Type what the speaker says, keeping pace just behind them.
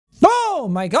Oh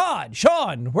my God,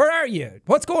 Sean, where are you?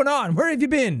 What's going on? Where have you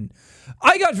been?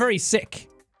 I got very sick.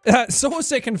 So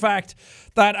sick, in fact,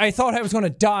 that I thought I was going to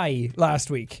die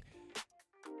last week.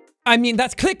 I mean,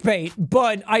 that's clickbait,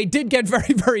 but I did get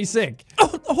very, very sick. Oh,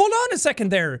 hold on a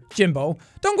second there, Jimbo.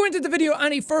 Don't go into the video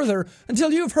any further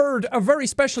until you've heard a very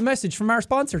special message from our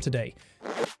sponsor today.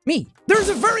 Me. There's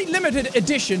a very limited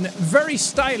edition, very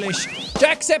stylish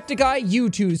Jacksepticeye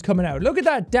U2s coming out. Look at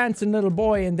that dancing little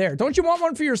boy in there. Don't you want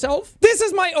one for yourself? This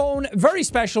is my own very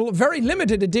special, very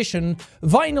limited edition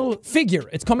vinyl figure.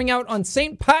 It's coming out on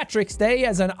St. Patrick's Day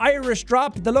as an Irish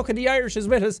drop. The look of the Irish is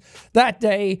with us that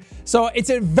day. So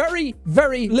it's a very,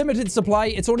 very limited supply.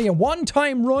 It's only a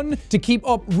one-time run to keep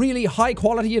up really high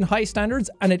quality and high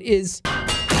standards, and it is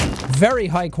very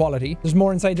high quality. There's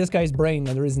more inside this guy's brain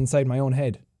than there is inside my own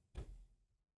head.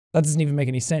 That doesn't even make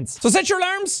any sense. So set your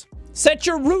alarms. Set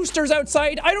your roosters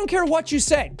outside. I don't care what you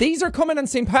set. These are coming on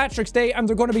St. Patrick's Day and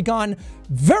they're going to be gone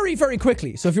very, very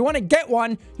quickly. So if you want to get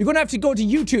one, you're going to have to go to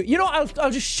YouTube. You know,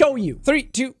 I'll just show you. 3,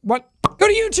 2, 1. Go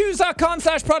to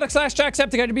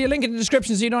youtube.com/product/jacksepticeye. There'll be a link in the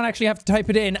description so you don't actually have to type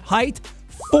it in. Height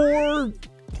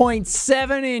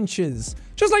 4.7 inches.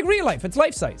 Just like real life, it's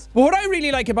life size. But what I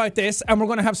really like about this, and we're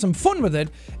going to have some fun with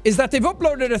it, is that they've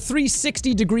uploaded a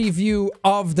 360-degree view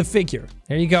of the figure.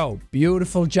 There you go.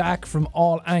 Beautiful Jack from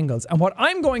all angles. And what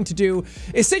I'm going to do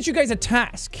is set you guys a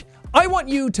task. I want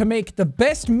you to make the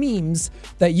best memes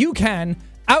that you can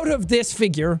out of this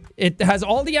figure. It has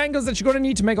all the angles that you're going to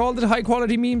need to make all the high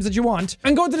quality memes that you want.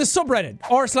 And go to the subreddit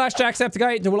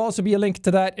r/jacksepticeye. There will also be a link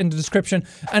to that in the description.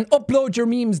 And upload your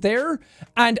memes there.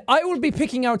 And I will be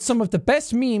picking out some of the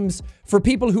best memes for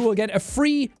people who will get a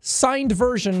free signed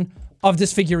version of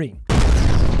this figurine.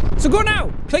 So go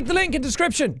now, click the link in the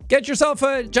description, get yourself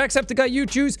a Jacksepticeye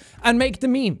U2s and make the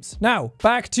memes. Now,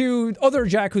 back to other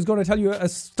Jack who's going to tell you a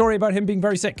story about him being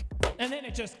very sick. And then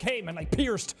it just came and like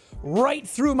pierced right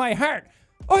through my heart.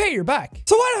 Oh, hey, you're back.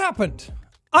 So what happened?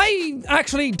 I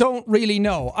actually don't really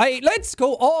know. Let's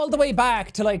go all the way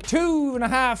back to like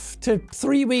 2.5 to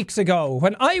 3 weeks ago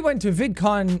when I went to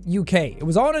VidCon UK. It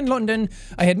was all in London.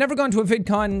 I had never gone to a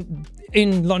VidCon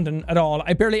in London at all.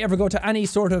 I barely ever go to any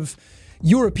sort of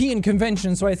European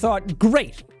convention, so I thought,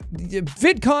 great.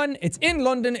 VidCon, it's in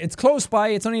London, it's close by,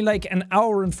 it's only like an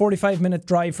hour and 45-minute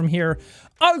drive from here.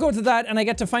 I'll go to that and I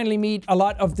get to finally meet a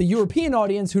lot of the European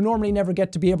audience who normally never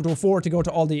get to be able to afford to go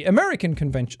to all the American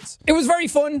conventions. It was very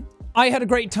fun. I had a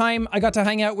great time. I got to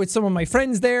hang out with some of my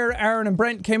friends there. Aaron and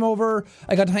Brent came over.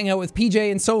 I got to hang out with PJ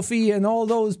and Sophie and all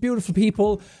those beautiful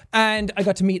people. And I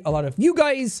got to meet a lot of you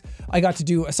guys. I got to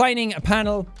do a signing, a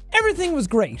panel. Everything was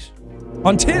great.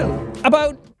 Until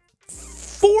about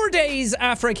 4 days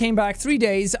after I came back, 3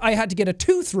 days, I had to get a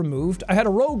tooth removed. I had a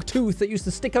rogue tooth that used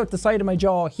to stick out the side of my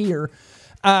jaw here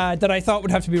that I thought would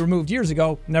have to be removed years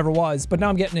ago. Never was. But now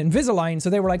I'm getting Invisalign,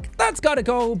 so they were like, that's gotta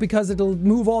go because it'll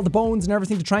move all the bones and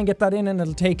everything to try and get that in, and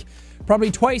it'll take probably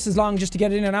twice as long just to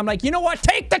get it in. And I'm like, you know what?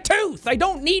 Take the tooth! I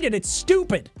don't need it. It's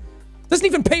stupid. Doesn't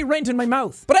even pay rent in my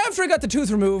mouth. But after I got the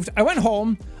tooth removed, I went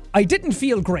home. I didn't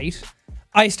feel great.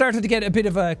 I started to get a bit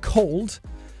of a cold.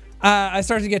 I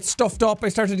started to get stuffed up. I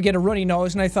started to get a runny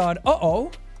nose, and I thought,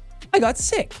 uh-oh, I got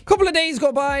sick. A couple of days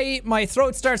go by, my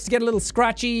throat starts to get a little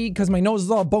scratchy because my nose is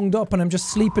all bunged up and I'm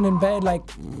just sleeping in bed like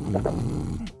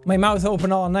my mouth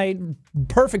open all night.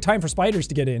 Perfect time for spiders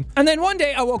to get in. And then one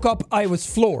day I woke up, I was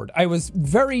floored. I was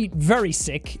very, very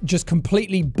sick, just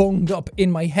completely bunged up in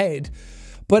my head.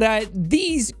 But at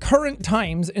these current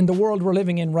times in the world we're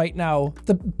living in right now,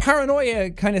 the paranoia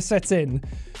kind of sets in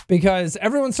because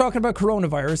everyone's talking about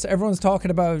coronavirus. Everyone's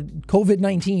talking about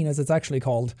COVID-19 as it's actually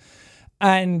called.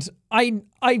 And I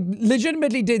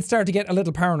legitimately did start to get a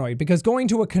little paranoid because going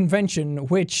to a convention,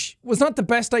 which was not the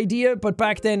best idea, but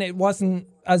back then it wasn't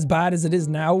as bad as it is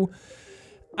now.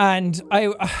 And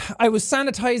I was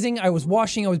sanitizing, I was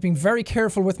washing, I was being very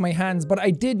careful with my hands, but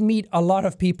I did meet a lot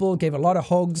of people, gave a lot of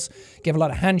hugs, gave a lot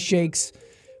of handshakes,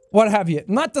 what have you.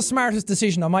 Not the smartest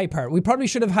decision on my part. We probably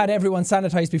should have had everyone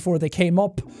sanitized before they came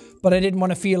up, but I didn't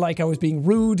want to feel like I was being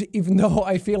rude, even though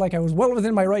I feel like I was well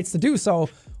within my rights to do so.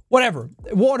 Whatever.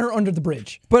 Water under the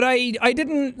bridge. But I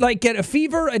didn't like get a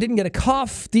fever. I didn't get a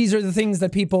cough. These are the things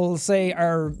that people say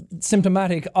are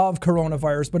symptomatic of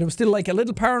coronavirus, but it was still like a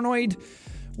little paranoid,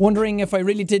 wondering if I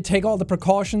really did take all the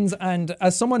precautions. And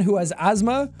as someone who has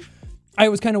asthma, I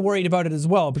was kind of worried about it as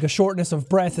well because shortness of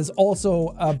breath is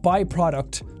also a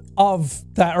byproduct of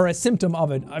that, or a symptom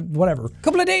of it, whatever. A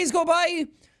couple of days go by,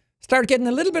 started getting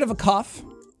a little bit of a cough,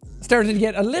 started to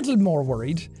get a little more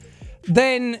worried.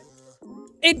 Then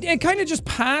It kind of just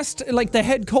passed. Like the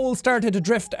head cold started to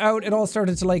drift out. It all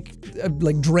started to like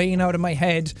drain out of my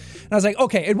head. And I was like,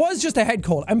 okay, it was just a head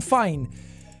cold. I'm fine.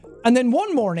 And then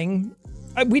one morning,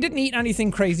 we didn't eat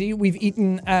anything crazy. We've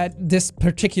eaten at this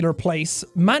particular place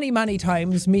many, many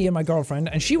times, me and my girlfriend,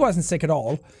 and she wasn't sick at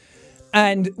all.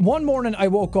 And one morning I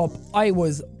woke up, I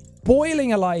was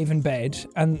boiling alive in bed,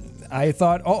 and I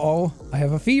thought, uh-oh, I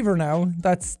have a fever now.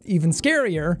 That's even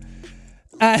scarier.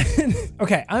 And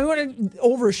okay, I'm going to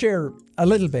overshare a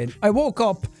little bit. I woke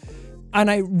up and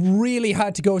I really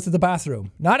had to go to the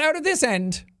bathroom. Not out of this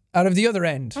end, out of the other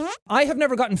end. I have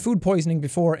never gotten food poisoning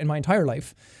before in my entire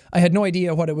life. I had no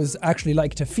idea what it was actually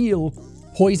like to feel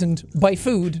poisoned by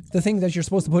food, the thing that you're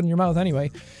supposed to put in your mouth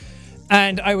anyway.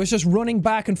 And I was just running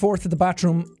back and forth to the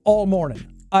bathroom all morning.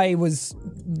 I was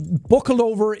buckled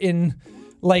over in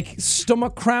like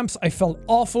stomach cramps. I felt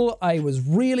awful. I was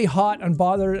really hot and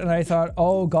bothered, and I thought,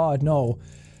 oh God, no,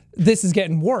 this is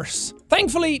getting worse.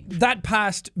 Thankfully, that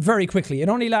passed very quickly. It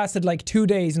only lasted like 2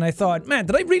 days, and I thought, man,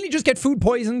 did I really just get food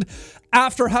poisoned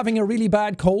after having a really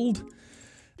bad cold?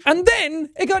 And then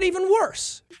it got even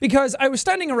worse because I was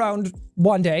standing around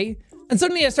one day and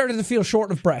suddenly I started to feel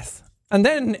short of breath. And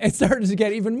then it started to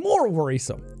get even more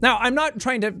worrisome. Now, I'm not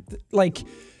trying to like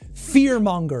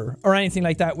fearmonger or anything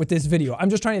like that with this video. I'm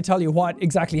just trying to tell you what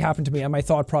exactly happened to me and my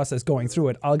thought process going through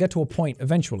it. I'll get to a point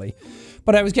eventually.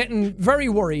 But I was getting very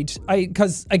worried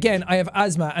because again, I have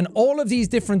asthma and all of these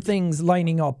different things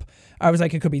lining up. I was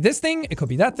like, it could be this thing, it could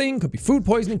be that thing, could be food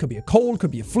poisoning, could be a cold,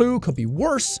 could be a flu, could be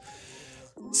worse.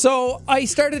 So I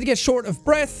started to get short of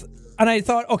breath. And I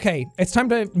thought, okay, it's time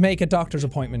to make a doctor's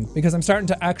appointment because I'm starting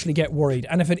to actually get worried.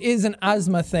 And if it is an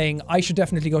asthma thing, I should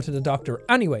definitely go to the doctor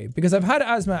anyway, because I've had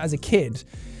asthma as a kid.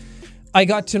 I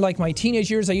got to like my teenage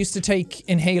years, I used to take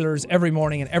inhalers every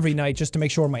morning and every night just to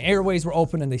make sure my airways were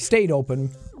open and they stayed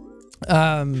open.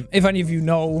 If any of you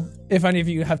know, if any of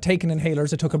you have taken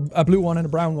inhalers, I took a blue one and a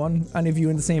brown one. Any of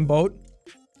you in the same boat?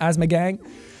 Asthma gang.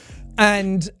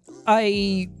 And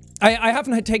I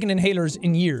haven't had taken inhalers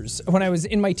in years. When I was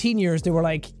in my teen years, they were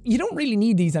like, you don't really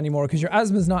need these anymore because your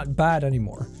asthma's not bad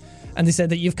anymore. And they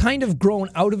said that you've kind of grown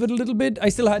out of it a little bit. I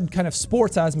still had kind of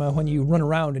sports asthma when you run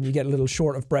around and you get a little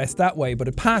short of breath that way, but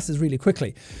it passes really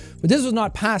quickly. But this was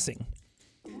not passing.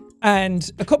 And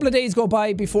a couple of days go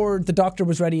by before the doctor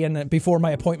was ready and before my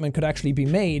appointment could actually be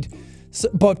made. So,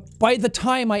 but by the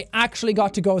time I actually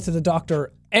got to go to the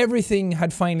doctor, everything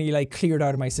had finally like cleared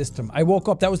out of my system. I woke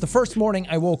up, that was the first morning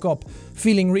I woke up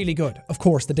feeling really good. Of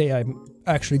course, the day I'm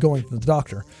actually going to the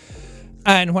doctor.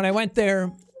 And when I went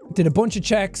there, did a bunch of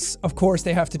checks. Of course,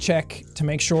 they have to check to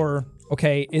make sure,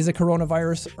 okay, is it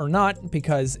coronavirus or not?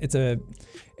 Because it's a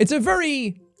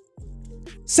very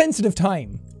sensitive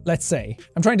time, let's say.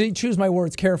 I'm trying to choose my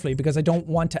words carefully because I don't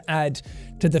want to add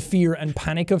to the fear and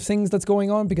panic of things that's going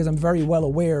on because I'm very well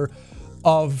aware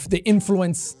of the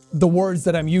influence the words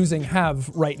that I'm using have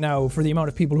right now for the amount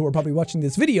of people who are probably watching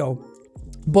this video.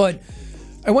 But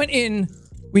I went in,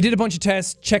 we did a bunch of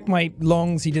tests, checked my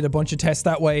lungs, he did a bunch of tests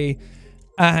that way,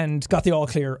 and got the all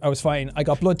clear. I was fine. I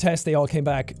got blood tests, they all came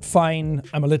back fine.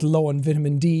 I'm a little low on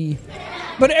vitamin D,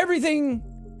 but everything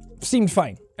seemed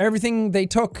fine. Everything they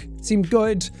took seemed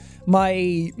good.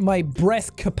 My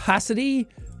breath capacity,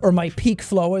 or my peak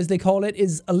flow as they call it,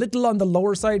 is a little on the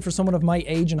lower side for someone of my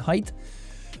age and height.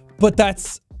 But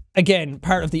that's, again,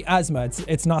 part of the asthma.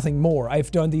 It's nothing more.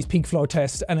 I've done these peak flow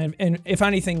tests and if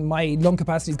anything, my lung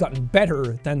capacity's gotten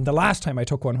better than the last time I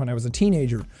took one when I was a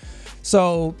teenager.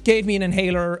 So, gave me an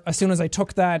inhaler. As soon as I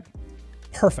took that,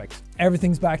 perfect.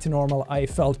 Everything's back to normal. I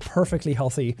felt perfectly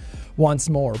healthy once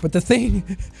more. But the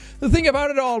thing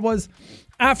about it all was,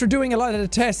 after doing a lot of the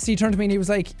tests, he turned to me and he was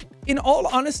like, in all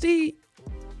honesty,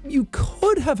 you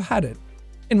could have had it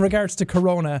in regards to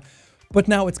corona, but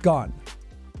now it's gone.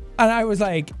 And I was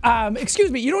like,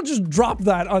 excuse me, you don't just drop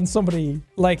that on somebody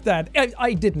like that.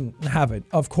 I didn't have it,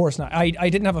 of course not. I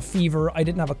didn't have a fever, I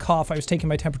didn't have a cough, I was taking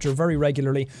my temperature very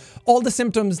regularly. All the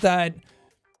symptoms that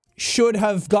should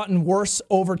have gotten worse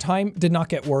over time did not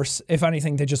get worse. If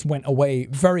anything, they just went away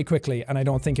very quickly, and I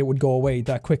don't think it would go away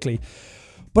that quickly.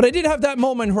 But I did have that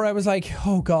moment where I was like,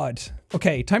 oh God,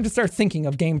 okay, time to start thinking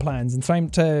of game plans and time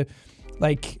to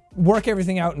like work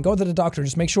everything out and go to the doctor,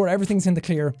 just make sure everything's in the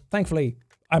clear. Thankfully,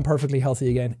 I'm perfectly healthy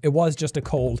again. It was just a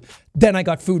cold. Then I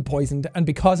got food poisoned, and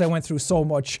because I went through so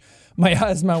much, my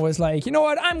asthma was like, you know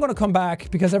what, I'm gonna come back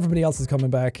because everybody else is coming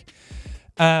back.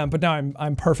 But now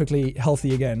I'm perfectly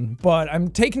healthy again. But I'm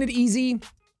taking it easy.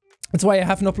 That's why I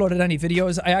haven't uploaded any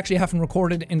videos. I actually haven't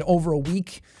recorded in over a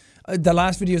week. The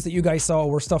last videos that you guys saw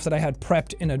were stuff that I had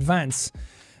prepped in advance.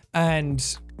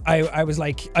 and I was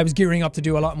like, I was gearing up to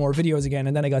do a lot more videos again,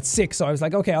 and then I got sick, so I was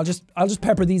like, okay, I'll just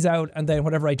pepper these out, and then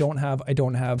whatever I don't have, I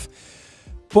don't have.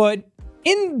 But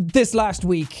in this last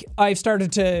week, I've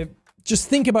started to just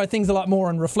think about things a lot more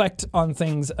and reflect on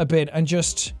things a bit and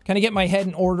just kind of get my head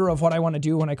in order of what I want to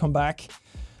do when I come back.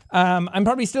 I'm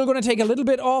probably still going to take a little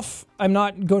bit off. I'm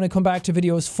not going to come back to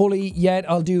videos fully yet.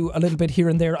 I'll do a little bit here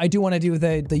and there. I do want to do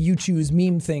the YouTube's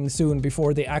meme thing soon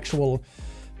before the actual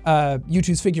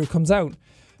YouTube's figure comes out.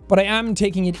 But I am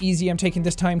taking it easy. I'm taking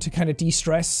this time to kind of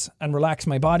de-stress and relax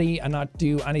my body and not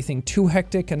do anything too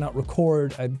hectic and not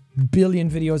record a billion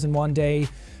videos in one day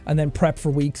and then prep for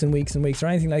weeks and weeks and weeks or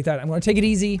anything like that. I'm going to take it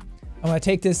easy. I'm going to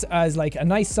take this as like a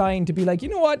nice sign to be like, you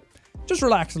know what? Just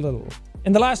relax a little.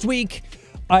 In the last week,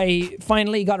 I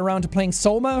finally got around to playing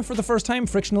Soma for the first time,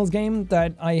 Frictional's game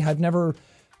that I had never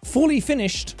fully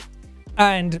finished.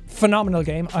 And phenomenal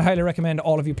game. I highly recommend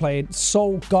all of you play it.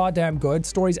 So goddamn good.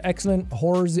 Story's excellent.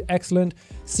 Horror's excellent.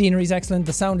 Scenery's excellent.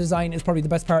 The sound design is probably the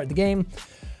best part of the game.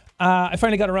 I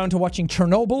finally got around to watching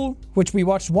Chernobyl, which we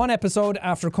watched one episode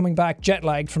after coming back jet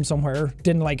lagged from somewhere.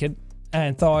 Didn't like it.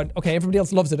 And thought, okay, everybody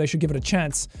else loves it. I should give it a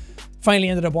chance. Finally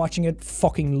ended up watching it.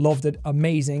 Fucking loved it.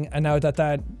 Amazing. And now that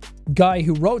that guy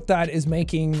who wrote that is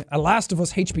making a Last of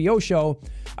Us HBO show,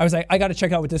 I was like, I gotta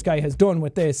check out what this guy has done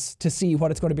with this to see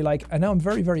what it's going to be like. And now I'm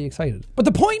very, very excited. But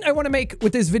the point I want to make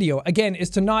with this video, again, is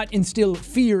to not instill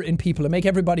fear in people and make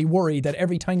everybody worry that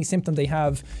every tiny symptom they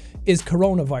have is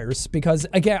coronavirus. Because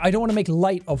again, I don't want to make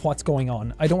light of what's going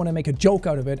on. I don't want to make a joke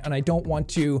out of it. And I don't want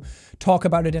to talk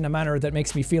about it in a manner that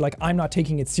makes me feel like I'm not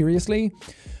taking it seriously.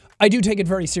 I do take it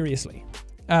very seriously.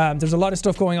 There's a lot of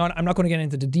stuff going on. I'm not going to get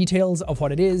into the details of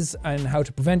what it is and how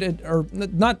to prevent it, or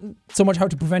not so much how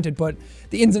to prevent it, but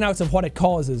the ins and outs of what it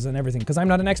causes and everything, because I'm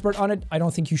not an expert on it. I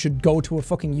don't think you should go to a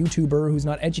fucking YouTuber who's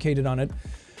not educated on it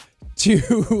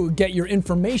to get your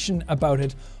information about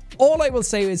it. All I will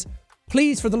say is,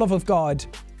 please, for the love of God,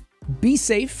 be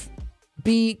safe,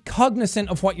 be cognizant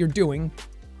of what you're doing.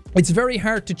 It's very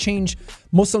hard to change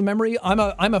muscle memory. I'm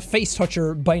a face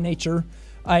toucher by nature.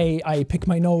 I pick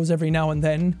my nose every now and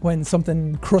then when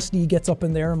something crusty gets up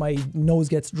in there, my nose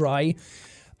gets dry.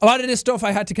 A lot of this stuff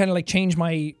I had to kind of like change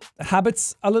my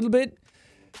habits a little bit.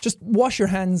 Just wash your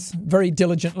hands very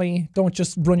diligently. Don't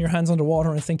just run your hands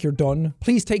underwater and think you're done.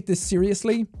 Please take this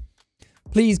seriously.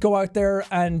 Please go out there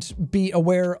and be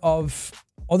aware of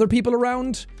other people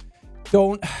around.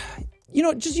 Don't, you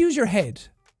know, just use your head.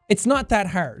 It's not that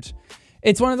hard.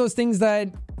 It's one of those things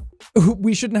that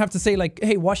we shouldn't have to say like,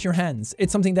 hey, wash your hands.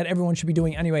 It's something that everyone should be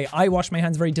doing anyway. I wash my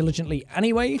hands very diligently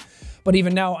anyway, but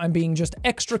even now I'm being just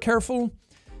extra careful.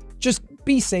 Just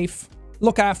be safe.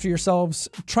 Look after yourselves.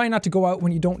 Try not to go out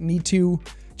when you don't need to.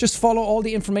 Just follow all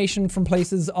the information from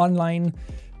places online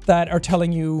that are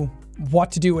telling you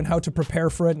what to do and how to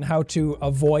prepare for it and how to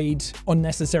avoid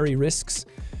unnecessary risks.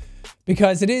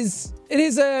 Because it is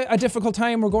a difficult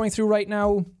time we're going through right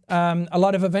now. A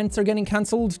lot of events are getting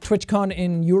cancelled. TwitchCon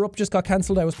in Europe just got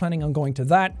cancelled. I was planning on going to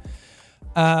that.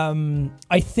 I'm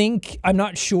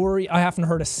not sure. I haven't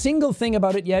heard a single thing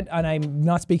about it yet, and I'm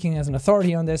not speaking as an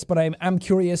authority on this, but I'm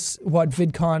curious what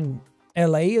VidCon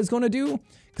LA is going to do,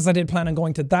 because I did plan on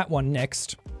going to that one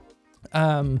next.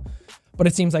 But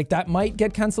it seems like that might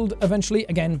get cancelled eventually.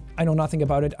 Again, I know nothing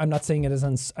about it. I'm not saying it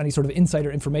as any sort of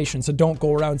insider information, so don't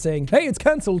go around saying, hey, it's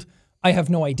cancelled. I have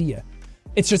no idea.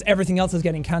 It's just everything else is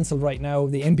getting cancelled right now.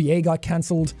 The NBA got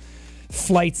cancelled.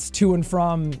 Flights to and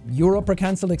from Europe are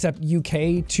cancelled, except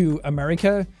UK to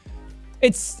America.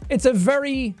 It's a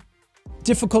very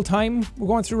difficult time we're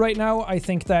going through right now. I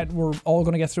think that we're all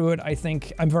going to get through it.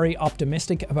 I'm very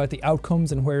optimistic about the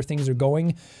outcomes and where things are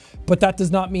going. But that does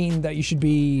not mean that you should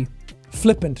be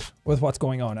flippant with what's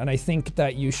going on. And I think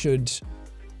that you should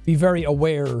be very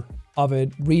aware of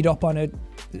it, read up on it,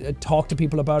 talk to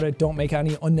people about it. Don't make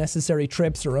any unnecessary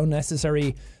trips or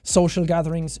unnecessary social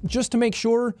gatherings, just to make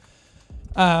sure,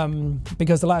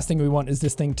 because the last thing we want is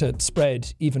this thing to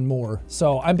spread even more.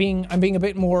 So I'm being a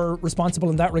bit more responsible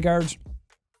in that regard.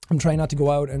 I'm trying not to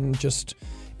go out and just,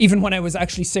 even when I was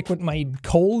actually sick with my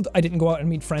cold, I didn't go out and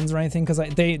meet friends or anything, because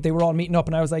they were all meeting up,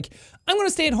 and I was like, I'm going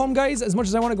to stay at home, guys. As much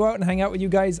as I want to go out and hang out with you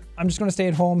guys, I'm just going to stay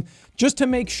at home just to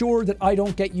make sure that I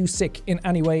don't get you sick in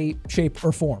any way, shape,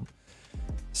 or form.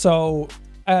 So,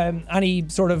 any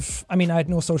sort of, I mean, I had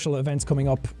no social events coming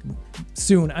up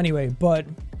soon anyway, but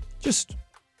just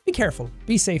be careful,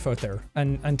 be safe out there,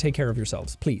 and take care of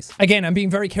yourselves, please. Again, I'm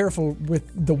being very careful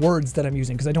with the words that I'm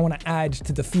using, because I don't want to add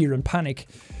to the fear and panic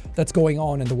that's going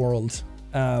on in the world.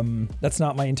 That's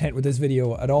not my intent with this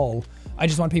video at all. I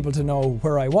just want people to know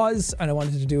where I was, and I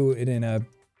wanted to do it in a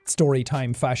story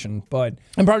time fashion. But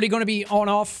I'm probably going to be on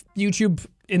off YouTube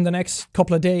in the next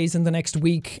couple of days, in the next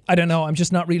week. I don't know. I'm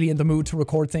just not really in the mood to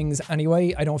record things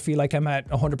anyway. I don't feel like I'm at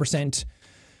 100%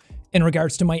 in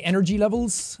regards to my energy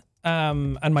levels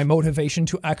and my motivation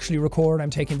to actually record. I'm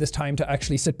taking this time to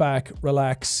actually sit back,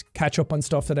 relax, catch up on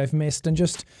stuff that I've missed, and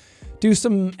just do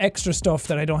some extra stuff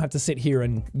that I don't have to sit here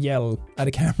and yell at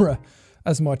a camera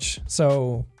as much.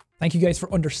 So thank you guys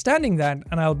for understanding that,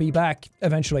 and I'll be back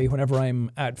eventually whenever I'm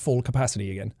at full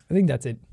capacity again. I think that's it.